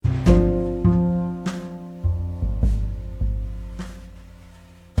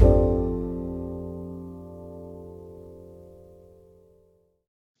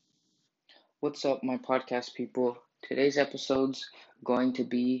What's up, my podcast people? Today's episode's going to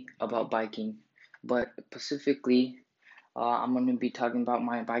be about biking, but specifically, I'm going to be talking about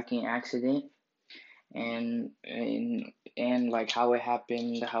my biking accident and like how it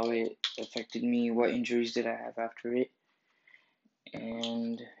happened, how it affected me, what injuries did I have after it,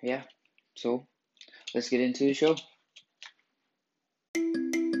 and yeah. So let's get into the show.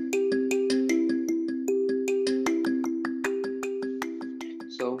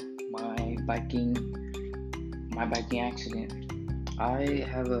 So my biking accident. I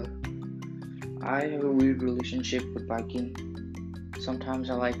have a I have a weird relationship with biking. Sometimes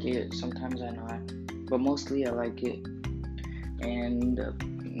I like it, sometimes I not, but mostly I like it. And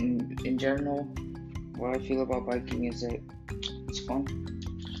in general, what I feel about biking is that it's fun.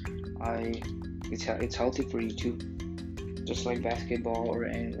 I it's healthy for you too, just like basketball or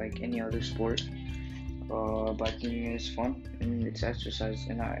any other sport. Biking is fun and it's exercise,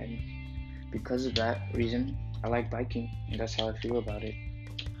 and because of that reason, I like biking, and that's how I feel about it.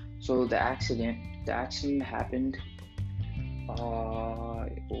 So the accident happened.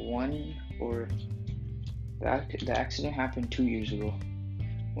 One or the accident happened 2 years ago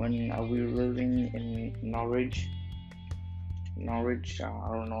when we were living in Norwich. Norwich,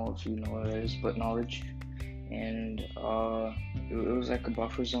 I don't know if you know what it is, but Norwich, and it was like a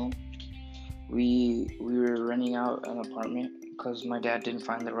buffer zone. We were renting out an apartment because my dad didn't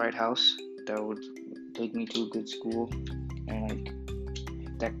find the right house that would take me to a good school and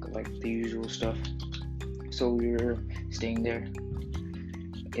like the usual stuff. So we were staying there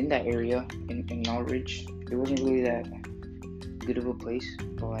in that area in Norwich. It wasn't really that good of a place,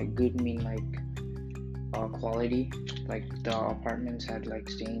 but like good mean like quality. Like the apartments had like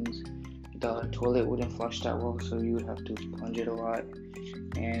stains. The toilet wouldn't flush that well, so you would have to plunge it a lot.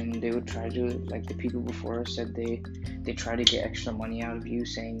 And they would try to, like, the people before us said they try to get extra money out of you,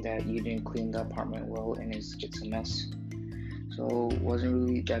 saying that you didn't clean the apartment well and it's a mess. So it wasn't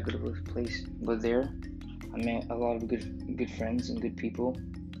really that good of a place. But there, I met a lot of good friends and good people.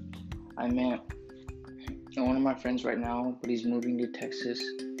 I met one of my friends right now, but he's moving to Texas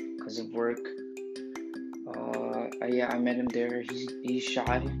because of work. I met him there. He's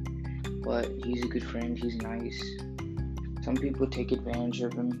shy, but he's a good friend. He's nice. Some people take advantage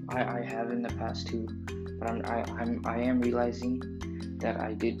of him. I have in the past too, but I am realizing that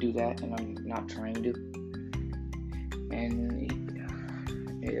I did do that, and I'm not trying to. And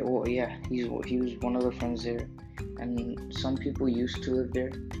he was one of the friends there, and some people used to live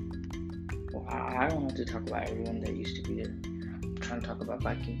there. Well, I don't have to talk about everyone that used to be there. I'm trying to talk about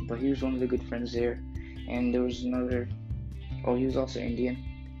biking, but he was one of the good friends there, and there was another. Oh, he was also Indian,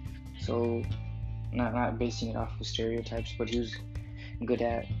 so not basing it off of stereotypes, but he was good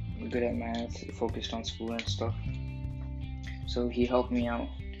at math, focused on school and stuff. So he helped me out.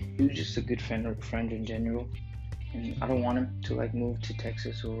 He was just a good friend in general, and I don't want him to like move to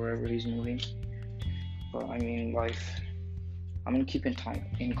Texas or wherever he's moving. But I mean, life. I'm gonna keep in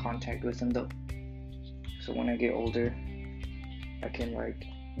contact with him though. So when I get older, I can like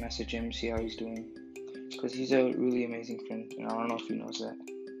message him, see how he's doing, because he's a really amazing friend, and I don't know if he knows that.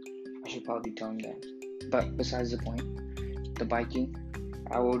 I should probably tell him that. But besides the point, the biking,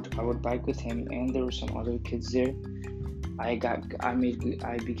 I would bike with him, and there were some other kids there. I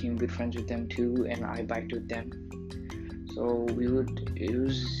became good friends with them too, and I biked with them. So it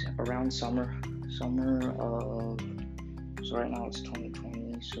was around summer of, so right now it's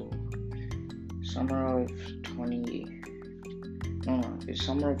 2020, so summer of 20, no, it's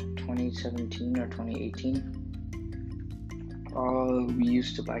summer of 2017 or 2018. We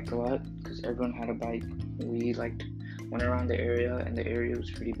used to bike a lot because everyone had a bike. We went around the area, and the area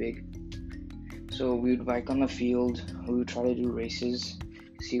was pretty big. So we would bike on the field. We would try to do races,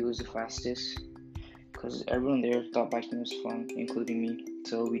 see who was the fastest. Because everyone there thought biking was fun, including me.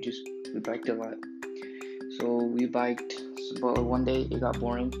 So we biked a lot. So we biked, but one day it got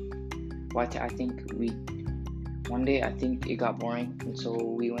boring. One day I think it got boring, and so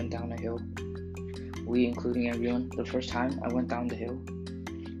we went down a hill. We, including everyone. The first time I went down the hill,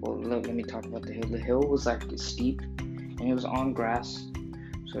 well, let me talk about the hill. The hill was like steep, and it was on grass,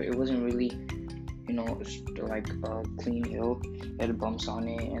 so it wasn't really, like a clean hill. It had bumps on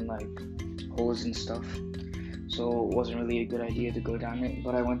it and like holes and stuff, so it wasn't really a good idea to go down it,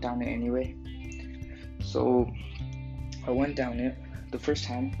 but I went down it anyway. So I went down it. The first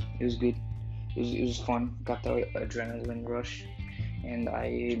time, it was good. It was fun. Got the adrenaline rush, and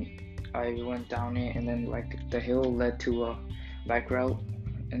I went down it, and then like the hill led to a bike route,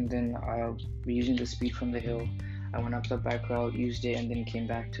 and then using the speed from the hill, I went up the bike route, used it, and then came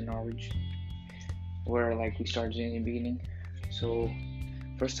back to Norwich, where like we started in the beginning. So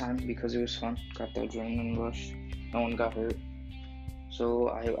First time because it was fun. Got the adrenaline rush. No one got hurt. So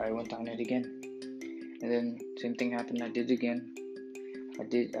I went on it again. And then same thing happened. I did it again. I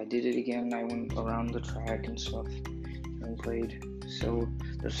did it again. I went around the track and stuff and played. So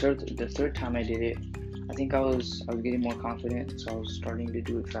the third time I did it, I think I was getting more confident, so I was starting to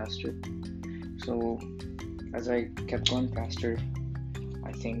do it faster. So as I kept going faster,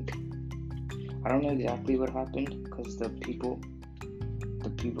 I don't know exactly what happened, because the people I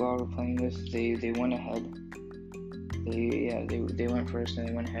was playing with, they went ahead. They went first and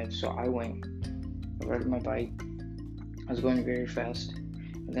they went ahead. So I rode my bike. I was going very fast,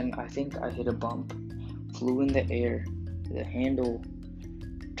 and then I think I hit a bump, flew in the air. The handle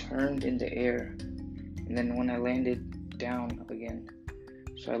turned in the air, and then when I landed down again,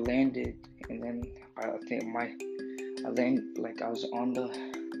 so I landed, and then I landed like I was on the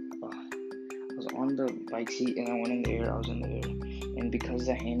bike seat, and I went in the air. I was in the air, and because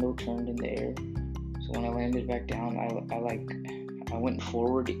the handle turned in the air, so when I landed back down, I went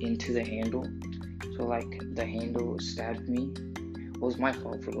forward into the handle, so like the handle stabbed me. Well, it was my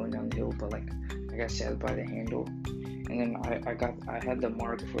fault for going down the hill, but like I got stabbed by the handle, and then I had the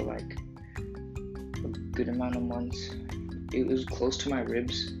mark for like a good amount of months. It was close to my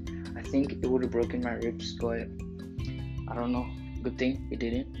ribs. I think it would have broken my ribs, but I don't know. Good thing it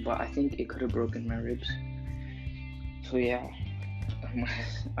didn't, but I think it could have broken my ribs. So yeah,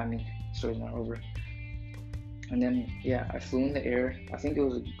 I mean, story's not over. And then yeah, I flew in the air. I think it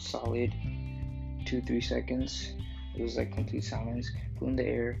was a solid 2-3 seconds. It was like complete silence. Flew in the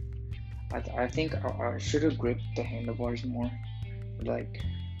air. I think I should have gripped the handlebars more. Like,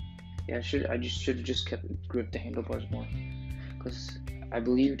 yeah, I should have just gripped the handlebars more, because I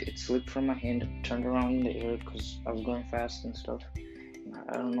believed it slipped from my hand, turned around in the air because I was going fast and stuff.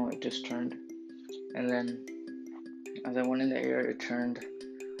 I don't know, it just turned. And then as I went in the air, it turned.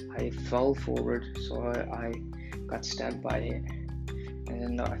 I fell forward, so I got stabbed by it. And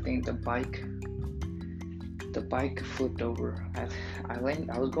then I think the bike flipped over. I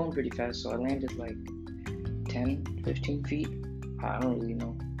was going pretty fast, so I landed like 10-15 feet. I don't really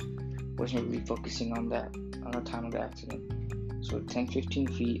know. Wasn't really focusing on the time of the accident. So 10-15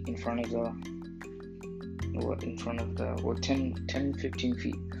 feet in front of the 10-15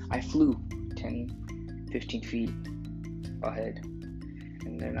 feet. I flew 10-15 feet ahead,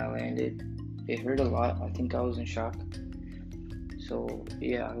 and then I landed. It hurt a lot. I think I was in shock. So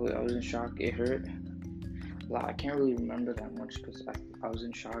yeah, I was in shock. It hurt. I can't really remember that much because I was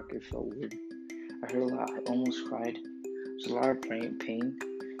in shock. It felt weird. I hurt a lot. I almost cried. It was a lot of pain.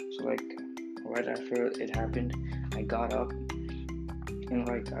 So like right after it happened, I got up and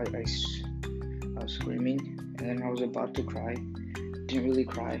like I was screaming, and then I was about to cry. Didn't really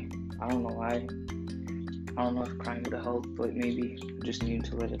cry. I don't know why. I don't know if crying would have helped, but maybe I just needed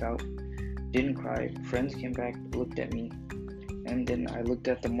to let it out. Didn't cry. Friends came back, looked at me, and then I looked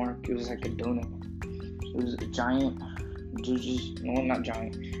at the mark. It was like a donut. It was a giant, no, not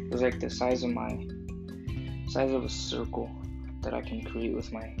giant. It was like the size of a circle that I can create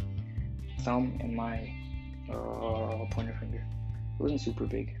with my thumb and my pointer finger. It wasn't super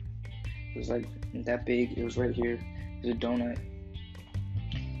big. It was like that big. It was right here. It was a donut.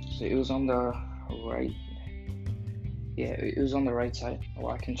 So it was on the right. Yeah, it was on the right side.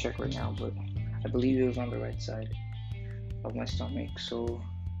 Well, I can check right now, but I believe it was on the right side of my stomach. So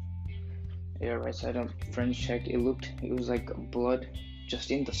yeah, right side of friends checked. It was like blood just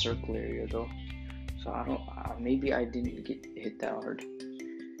in the circle area though. So maybe I didn't get hit that hard.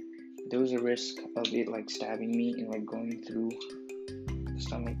 There was a risk of it like stabbing me and like going through the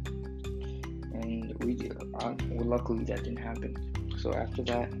stomach. And luckily that didn't happen. So after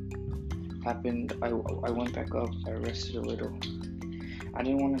that happened, I went back up. I rested a little. I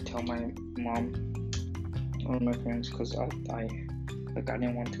didn't want to tell my mom or my parents because I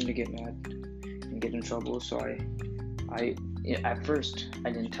didn't want them to get mad and get in trouble. So at first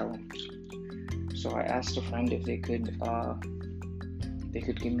I didn't tell them. So I asked a friend if they could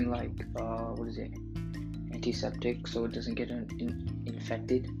give me like antiseptic so it doesn't get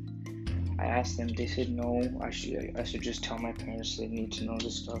infected. I asked them. They said no. I should just tell my parents. They need to know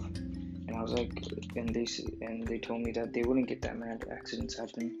this stuff. And I was like, and they told me that they wouldn't get that mad. Accidents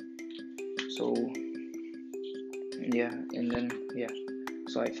happen. So yeah, and then yeah.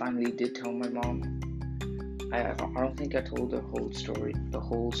 So I finally did tell my mom. I don't think I told the whole story.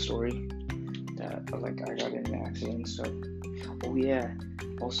 That like I got in an accident and stuff. Oh yeah.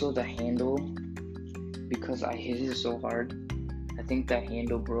 Also the handle, because I hit it so hard, I think that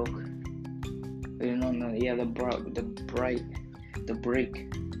handle broke. No. Yeah, the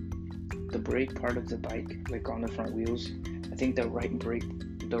brake part of the bike, like on the front wheels. I think the right brake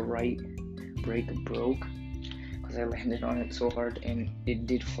the right brake broke because I landed on it so hard, and it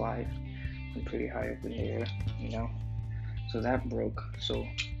did fly from pretty high up in the air, So that broke. So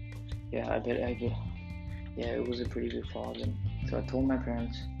yeah, yeah, it was a pretty big fall then. So I told my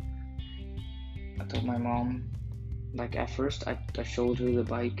parents, I told my mom, like at first I showed her the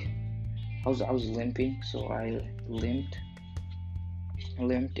bike. I was limping, so I limped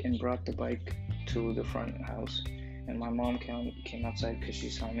and brought the bike to the front house. And my mom came outside because she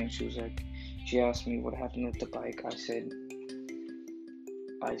saw me, and she asked me what happened with the bike. I said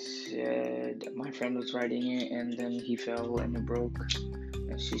my friend was riding it and then he fell and it broke.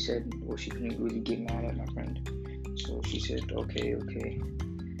 And she said, well, she couldn't really get mad at my friend. So she said, okay.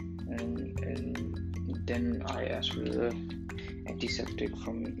 And then I asked for the antiseptic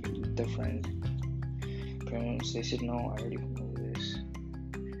from the friend. Parents, they said, no, I already went over this.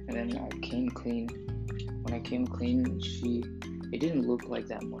 And then I came clean. When I came clean, it didn't look like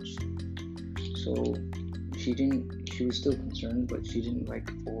that much. So she was still concerned, but she didn't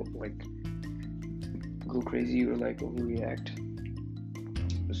go crazy or overreact.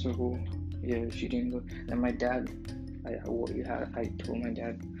 So yeah, she didn't go. And my dad, I told my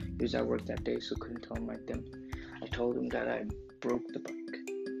dad, he was at work that day, so couldn't tell him right then. I told him that I broke the bike.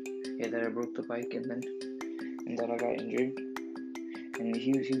 Yeah, that I broke the bike and that I got injured. And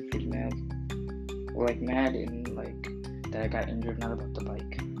he was pretty mad. Well, mad in that I got injured, not about the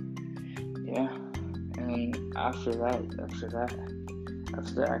bike. Yeah. And after the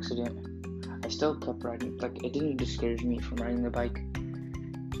accident, I still kept riding. It didn't discourage me from riding the bike.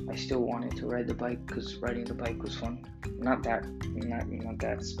 I still wanted to ride the bike because riding the bike was fun. Not that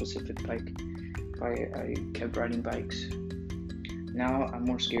specific bike. I kept riding bikes. Now I'm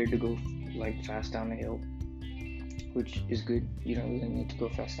more scared to go fast down the hill, which is good. You don't really need to go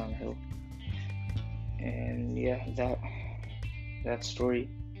fast down the hill. And yeah, that story.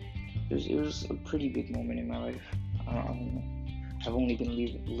 It was a pretty big moment in my life. I don't know. I've only been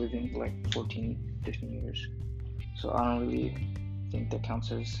living 14, 15 years. So I don't really think that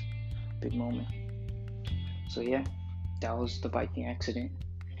counts as a big moment. So yeah, that was the biking accident.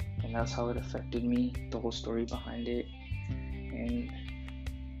 And that's how it affected me, the whole story behind it. And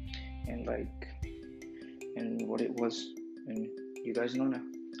what it was. And you guys know now.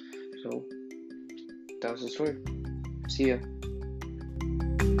 So that was the story. See ya.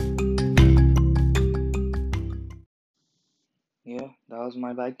 Yeah, that was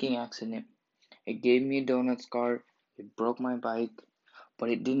my biking accident. It gave me a donut scar. It broke my bike, but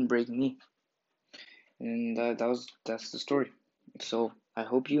it didn't break me. And that's the story. So I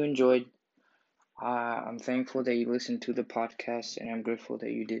hope you enjoyed. I'm thankful that you listened to the podcast, and I'm grateful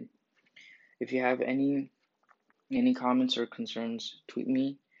that you did. If you have any comments or concerns, tweet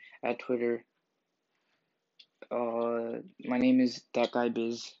me at Twitter. My name is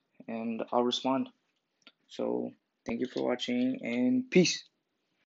thatguybiz, and I'll respond. So thank you for watching, and peace.